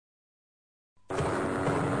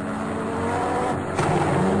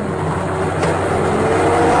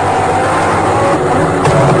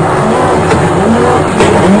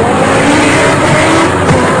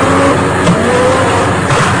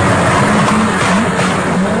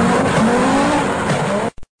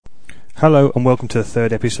Hello and welcome to the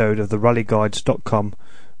third episode of the rallyguides.com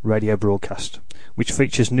radio broadcast, which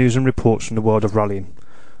features news and reports from the world of rallying.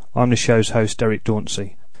 I'm the show's host, Derek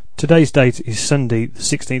Dauncey. Today's date is Sunday, the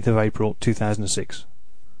 16th of April 2006.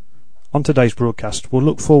 On today's broadcast, we'll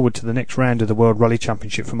look forward to the next round of the World Rally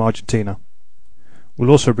Championship from Argentina.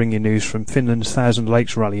 We'll also bring you news from Finland's Thousand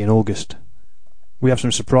Lakes Rally in August. We have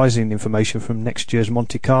some surprising information from next year's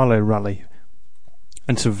Monte Carlo Rally,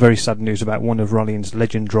 and some very sad news about one of rallying's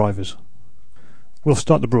legend drivers. We'll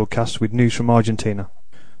start the broadcast with news from Argentina.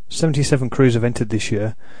 77 crews have entered this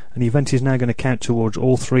year, and the event is now going to count towards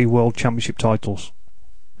all 3 World Championship titles.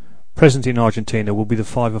 Present in Argentina will be the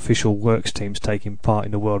 5 official works teams taking part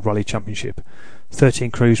in the World Rally Championship.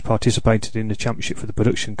 13 crews participated in the championship for the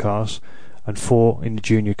production cars, and 4 in the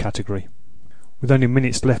junior category. With only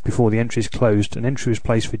minutes left before the entries closed, an entry was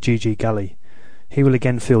placed for Gigi Galli. He will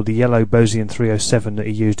again field the yellow Bosian 307 that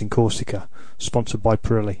he used in Corsica, sponsored by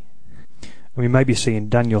Pirelli. And we may be seeing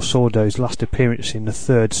Daniel Sordo's last appearance in the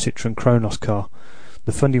 3rd Citroën Kronos car.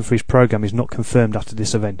 The funding for his programme is not confirmed after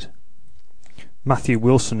this event. Matthew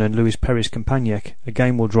Wilson and Luis Perez Campagnek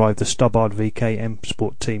again will drive the Stobart VK M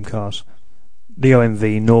Sport team cars. The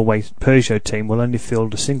OMV Norway Peugeot team will only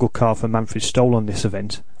field a single car for Manfred Stoll on this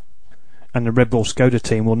event, and the Red Bull Skoda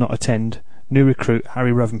team will not attend. New recruit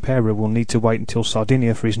Harry Rovanperä will need to wait until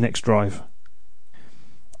Sardinia for his next drive.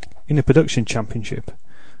 In the production championship,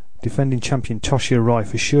 defending champion Toshio Rai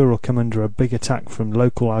for sure will come under a big attack from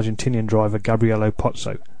local Argentinian driver Gabrielo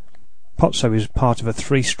Pozzo. Pozzo is part of a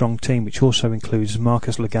 3-strong team which also includes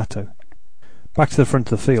Marcus Legato. Back to the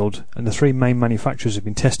front of the field, and the 3 main manufacturers have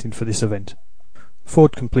been testing for this event.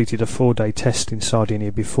 Ford completed a 4-day test in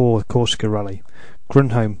Sardinia before the Corsica Rally.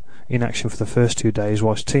 Grunholm in action for the first 2 days,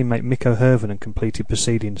 whilst teammate Mikko Hirvonen completed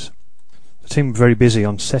proceedings. The team were very busy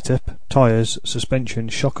on setup, tyres, suspension,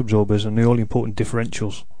 shock absorbers and the all-important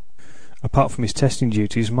differentials. Apart from his testing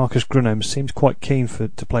duties, Marcus Grunholm seems quite keen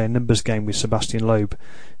to play a numbers game with Sebastian Loeb.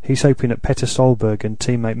 He's hoping that Petter Solberg and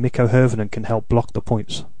teammate Mikko Hirvonen can help block the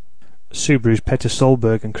points. Subaru's Petter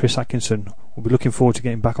Solberg and Chris Atkinson will be looking forward to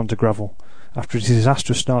getting back onto gravel. After a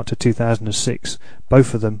disastrous start to 2006,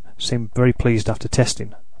 both of them seem very pleased after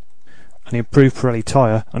testing. An improved Pirelli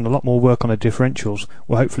tyre and a lot more work on the differentials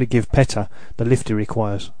will hopefully give Petter the lift he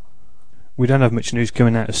requires. We don't have much news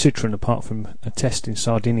coming out of Citroën apart from a test in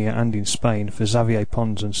Sardinia and in Spain for Xavier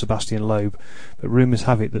Pons and Sebastian Loeb, but rumours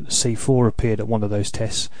have it that the C4 appeared at one of those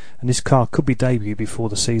tests, and this car could be debuted before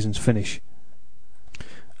the season's finish.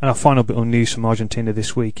 And our final bit of news from Argentina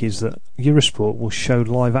this week is that Eurosport will show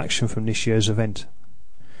live action from this year's event.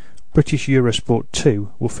 British Eurosport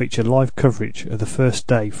 2 will feature live coverage of the first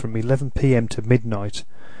day from 11 p.m. to midnight,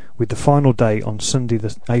 with the final day on Sunday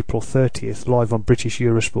the April 30th live on British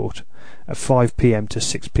Eurosport at 5 p.m. to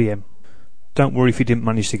 6 p.m. Don't worry if you didn't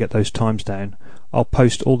manage to get those times down. I'll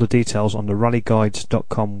post all the details on the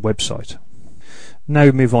rallyguides.com website. Now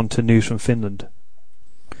we move on to news from Finland.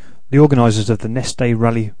 The organisers of the Neste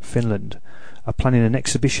Rally Finland are planning an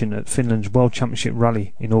exhibition at Finland's World Championship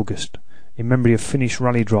Rally in August, in memory of Finnish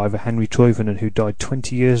rally driver Henri Toivonen, who died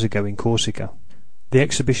 20 years ago in Corsica. The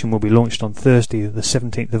exhibition will be launched on Thursday the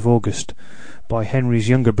 17th of August by Henri's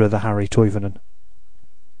younger brother Harry Toivonen.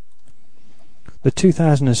 The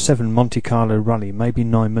 2007 Monte Carlo Rally may be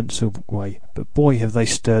 9 months away, but boy have they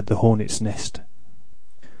stirred the hornet's nest.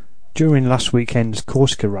 During last weekend's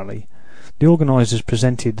Corsica Rally, the organisers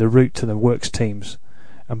presented the route to the works teams,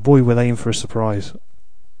 and boy were they in for a surprise.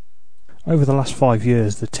 Over the last 5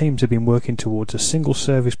 years, the teams have been working towards a single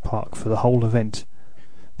service park for the whole event.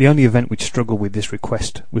 The only event which struggled with this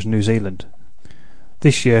request was New Zealand.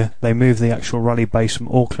 This year they moved the actual rally base from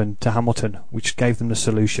Auckland to Hamilton, which gave them the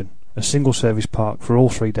solution: a single service park for all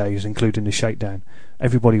 3 days, including the shakedown.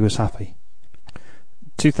 Everybody was happy.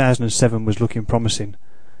 2007 was looking promising.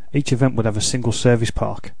 Each event would have a single service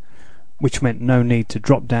park, which meant no need to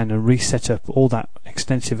drop down and reset up all that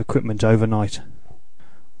extensive equipment overnight.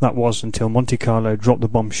 That was until Monte Carlo dropped the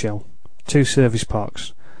bombshell. 2 service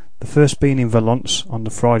parks, the first being in Valence on the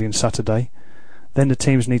Friday and Saturday. Then the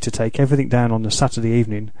teams need to take everything down on the Saturday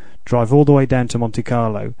evening, drive all the way down to Monte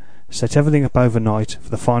Carlo, set everything up overnight for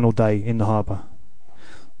the final day in the harbour.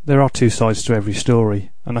 There are 2 sides to every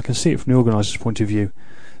story, and I can see it from the organisers' point of view.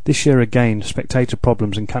 This year again, spectator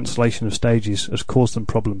problems and cancellation of stages has caused them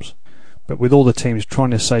problems. But with all the teams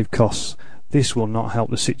trying to save costs, this will not help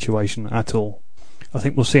the situation at all. I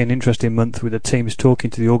think we'll see an interesting month with the teams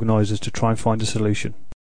talking to the organisers to try and find a solution.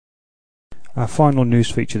 Our final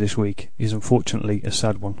news feature this week is unfortunately a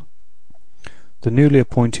sad one. The newly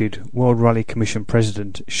appointed World Rally Commission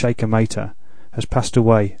President, Sheikha Mehta, has passed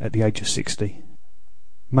away at the age of 60.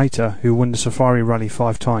 Mater, who won the Safari Rally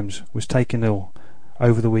 5 times, was taken ill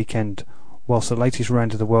over the weekend whilst the latest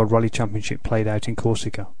round of the World Rally Championship played out in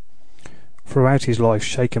Corsica. Throughout his life,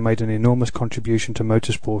 Shaker made an enormous contribution to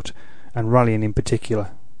motorsport and rallying in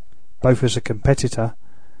particular. Both as a competitor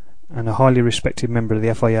and a highly respected member of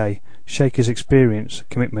the FIA, Shaker's experience,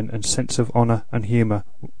 commitment and sense of honour and humour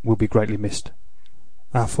will be greatly missed.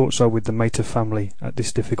 Our thoughts are with the Mater family at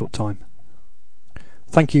this difficult time.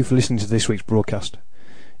 Thank you for listening to this week's broadcast.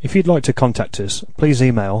 If you'd like to contact us, please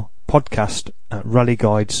email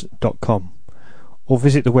podcast@rallyguides.com or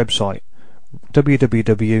visit the website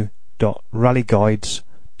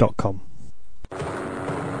www.rallyguides.com.